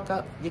you fuck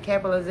up your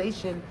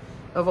capitalization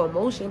of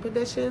emotion. Put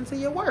that shit into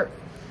your work.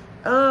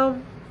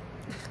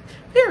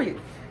 Period.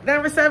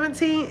 Number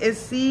 17 is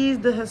seize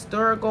the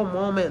historical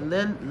moment.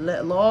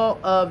 Law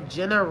of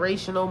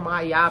generational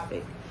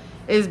myopic.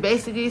 It's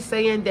basically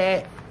saying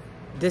that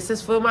this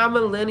is for my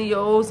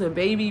millennials and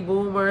baby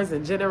boomers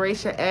and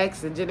Generation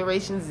X and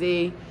Generation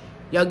Z.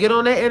 Y'all get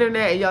on the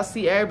internet and y'all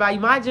see everybody.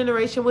 My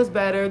generation was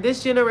better.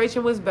 This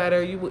generation was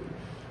better.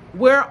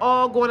 We're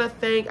all going to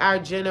think our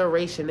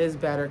generation is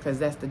better because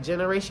that's the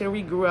generation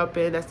we grew up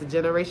in. That's the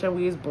generation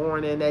we was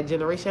born in. That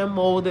generation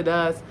molded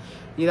us.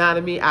 You know what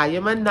I mean? I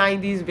am a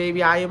 90s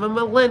baby. I am a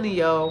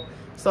millennial.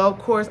 So, of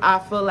course, I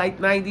feel like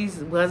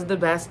 90s was the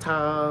best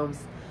times.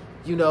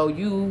 You know,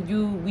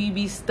 we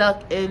be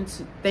stuck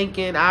into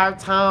thinking our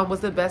time was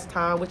the best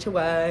time, which it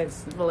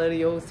was.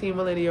 Millennials, Team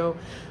Millennial.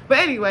 But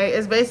anyway,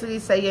 it's basically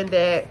saying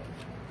that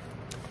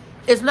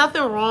it's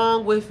nothing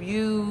wrong with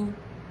you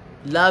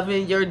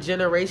loving your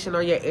generation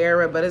or your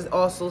era, but it's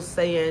also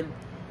saying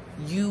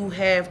you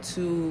have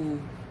to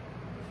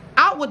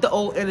out with the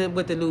old and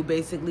with the new,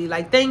 basically.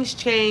 Like, things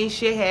change,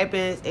 shit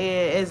happens, and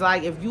it's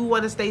like, if you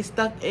want to stay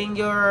stuck in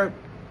your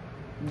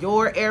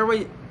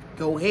era,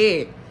 go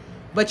ahead.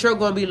 But you're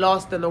going to be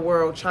lost in the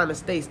world trying to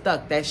stay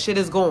stuck. That shit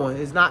is going.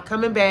 It's not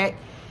coming back.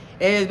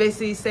 And it's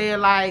basically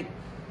saying, like,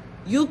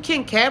 you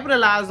can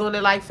capitalize on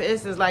it. Like, for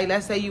instance, like,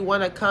 let's say you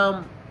want to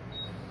come,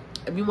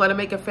 if you want to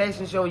make a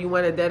fashion show and you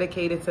want to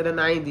dedicate it to the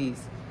 90s,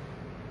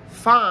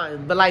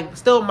 fine. But, like,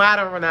 still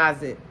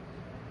modernize it.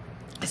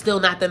 It's still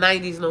not the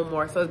 90s no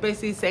more. So it's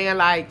basically saying,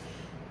 like,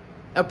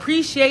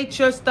 appreciate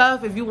your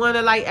stuff. If you want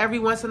to, like, every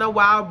once in a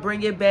while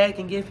bring it back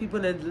and give people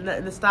the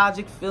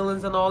nostalgic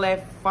feelings and all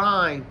that,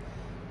 fine.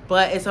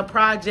 But it's a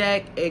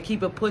project and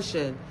keep it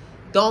pushing.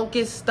 Don't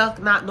get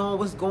stuck not knowing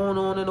what's going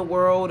on in the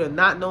world and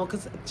not knowing,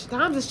 because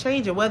times is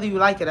changing whether you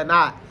like it or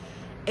not.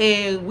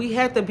 And we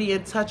have to be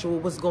in touch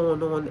with what's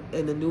going on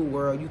in the new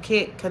world. You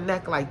can't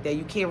connect like that.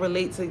 You can't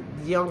relate to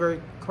the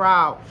younger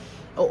crowd.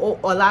 A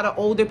lot of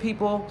older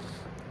people,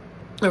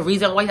 the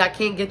reason why I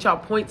can't get y'all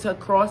points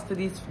across to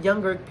these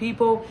younger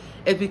people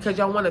is because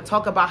y'all want to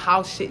talk about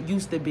how shit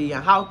used to be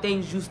and how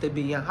things used to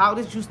be and how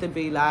this used to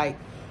be. Like,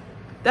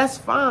 that's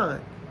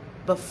fine.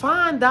 But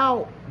find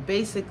out,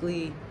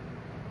 basically,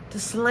 the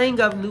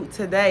slang of new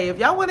today. If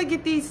y'all want to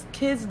get these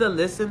kids to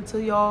listen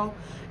to y'all,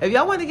 if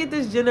y'all want to get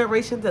this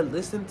generation to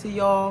listen to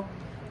y'all,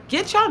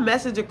 get your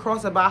message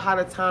across about how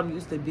the time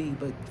used to be.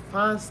 But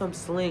find some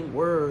slang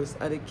words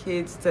of the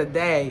kids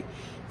today.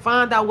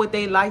 Find out what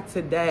they like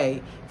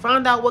today.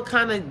 Find out what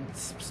kind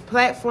of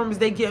platforms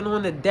they getting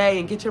on today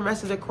and get your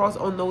message across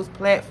on those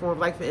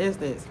platforms. Like, for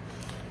instance,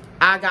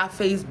 I got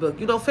Facebook.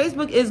 You know,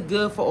 Facebook is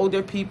good for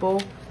older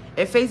people.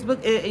 And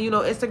Facebook and, you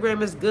know,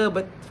 Instagram is good.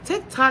 But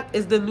TikTok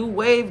is the new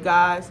wave,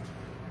 guys.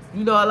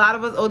 You know, a lot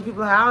of us older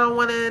people are like, I don't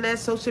want to in that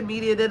social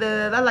media.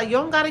 Like, you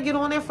don't got to get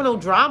on there for no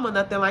drama,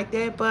 nothing like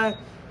that. But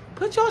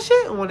put your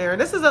shit on there.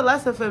 And this is a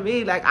lesson for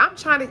me. Like, I'm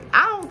trying to,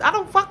 I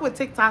don't fuck with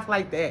TikTok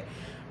like that.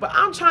 But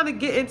I'm trying to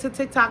get into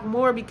TikTok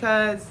more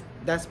because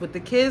that's what the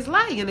kids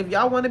like. And if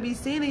y'all want to be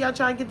seen and y'all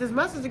trying to get this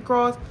message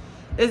across,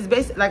 it's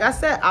basically, like I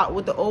said, out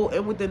with the old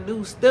and with the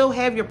new. Still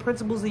have your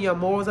principles and your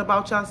morals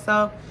about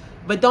yourself.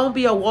 But don't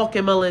be a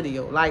walking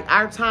millennial. Like,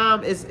 our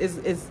time is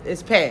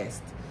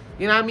past.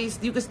 You know what I mean?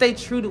 You can stay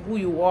true to who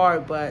you are,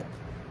 but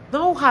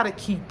know how to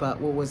keep up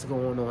with what's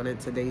going on in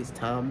today's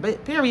time.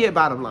 But period,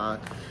 bottom line.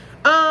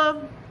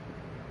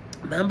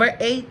 Number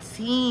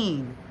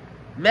 18.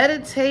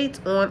 Meditate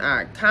on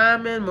our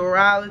common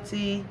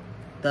morality,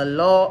 the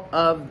law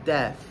of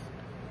death.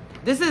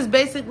 This is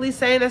basically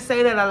saying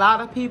that a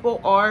lot of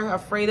people are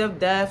afraid of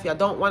death. Y'all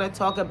don't want to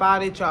talk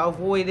about it. Y'all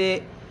avoid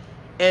it.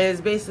 And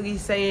it's basically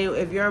saying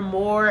if you're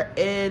more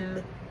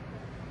in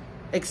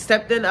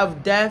accepting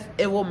of death,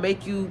 it will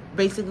make you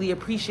basically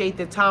appreciate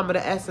the time of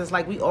the essence.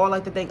 Like, we all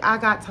like to think, I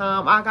got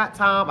time,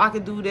 I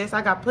can do this,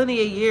 I got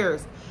plenty of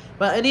years.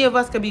 But any of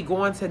us could be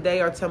going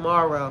today or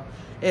tomorrow.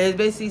 And it's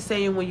basically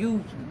saying when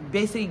you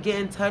basically get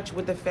in touch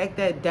with the fact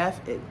that death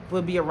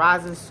will be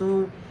arising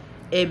soon,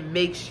 it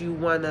makes you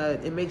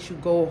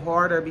go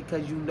harder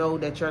because you know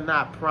that you're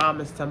not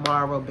promised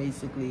tomorrow,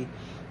 basically.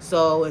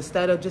 So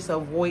instead of just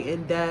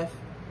avoiding death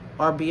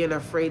or being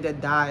afraid to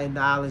die,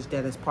 acknowledge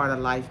that it's part of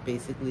life,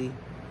 basically.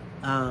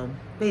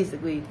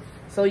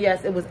 So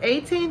yes, it was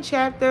 18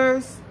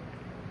 chapters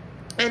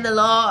in the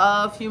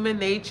law of human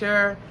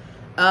nature.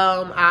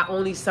 I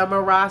only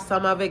summarized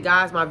some of it,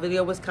 guys. My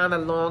video was kind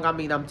of long. I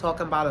mean, I'm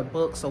talking about a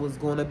book, so it's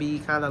going to be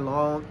kind of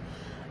long.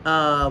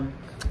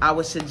 I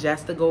would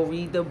suggest to go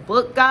read the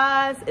book,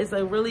 guys. It's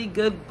a really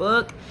good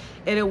book,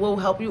 and it will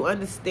help you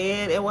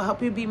understand. It will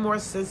help you be more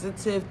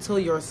sensitive to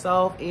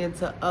yourself and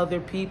to other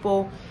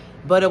people,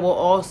 but it will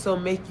also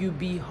make you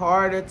be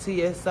harder to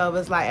yourself.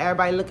 It's like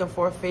everybody looking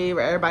for a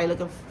favor, everybody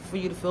looking for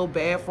you to feel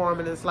bad for them,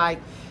 and it's like,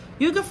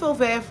 you can feel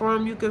bad for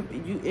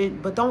them,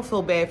 but don't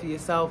feel bad for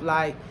yourself.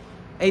 Like,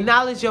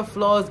 acknowledge your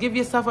flaws, give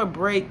yourself a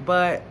break,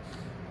 but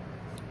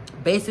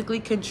basically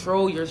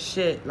control your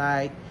shit.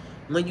 Like,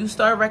 when you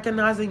start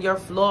recognizing your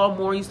flaw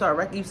more, you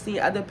see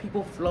other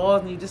people's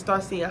flaws, and you just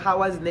start seeing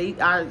how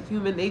our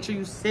human nature,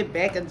 you sit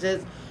back and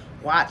just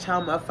watch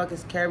how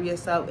motherfuckers carry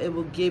yourself. It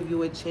will give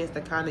you a chance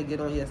to kind of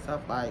get on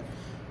yourself like,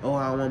 oh,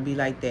 I don't want to be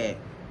like that.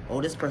 Oh,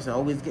 this person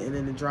always getting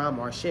in the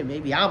drama. Or shit,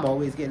 maybe I'm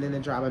always getting in the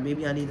drama.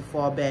 Maybe I need to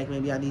fall back.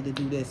 Maybe I need to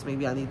do this.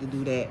 Maybe I need to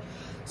do that.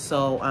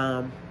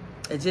 So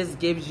it just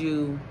gives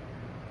you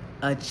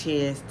a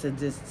chance to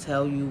just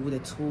tell you the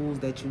tools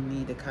that you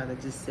need to kind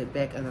of just sit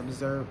back and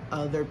observe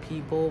other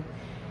people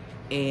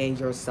and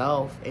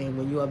yourself. And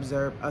when you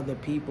observe other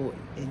people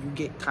and you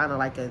get kind of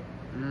like a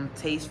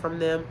taste from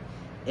them,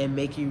 and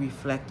make you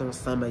reflect on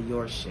some of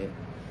your shit.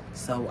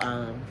 So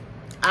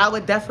I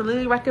would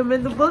definitely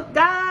recommend the book,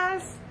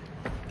 guys.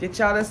 Get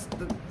y'all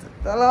the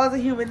Laws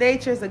of Human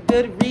Nature. Is a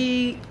good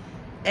read.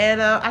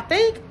 And I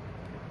think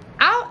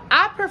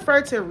I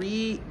prefer to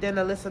read than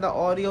to listen to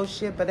audio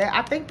shit, but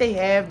I think they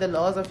have the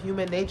Laws of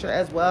Human Nature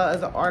as well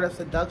as the Art of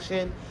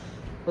Seduction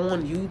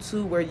on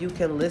YouTube where you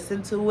can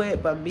listen to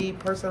it. But me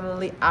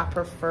personally, I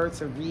prefer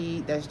to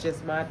read. That's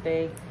just my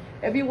thing.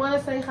 If you want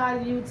to say hi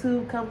to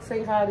YouTube, come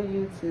say hi to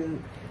YouTube.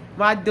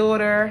 My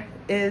daughter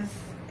is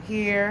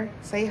here.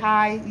 Say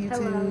hi,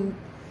 YouTube.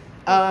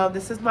 Hello.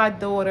 This is my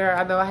daughter.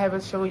 I know I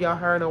haven't shown y'all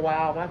her in a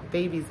while. My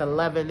baby's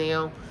 11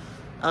 now.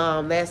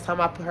 Last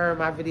time I put her in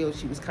my video,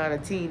 she was kind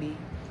of teeny.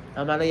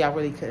 I know y'all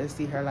really couldn't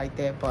see her like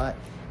that. But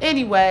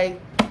anyway,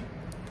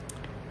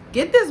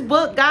 get this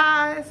book,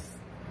 guys.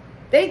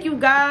 Thank you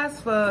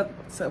guys for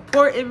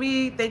supporting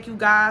me. Thank you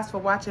guys for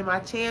watching my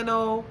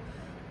channel.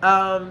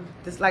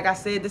 Like I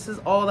said, this is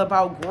all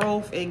about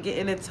growth and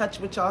getting in touch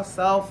with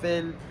yourself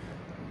and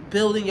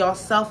building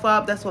yourself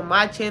up. That's what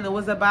my channel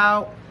was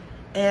about.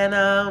 And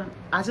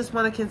I just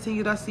want to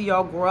continue to see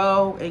y'all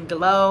grow and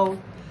glow.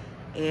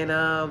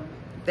 And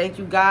thank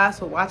you guys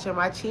for watching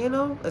my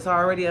channel. It's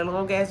already a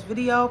long ass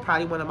video,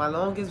 probably one of my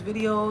longest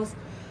videos.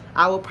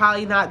 I will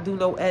probably not do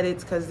no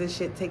edits because this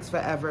shit takes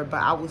forever.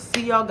 But I will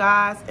see y'all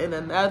guys in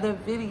another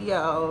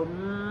video.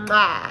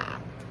 Mwah.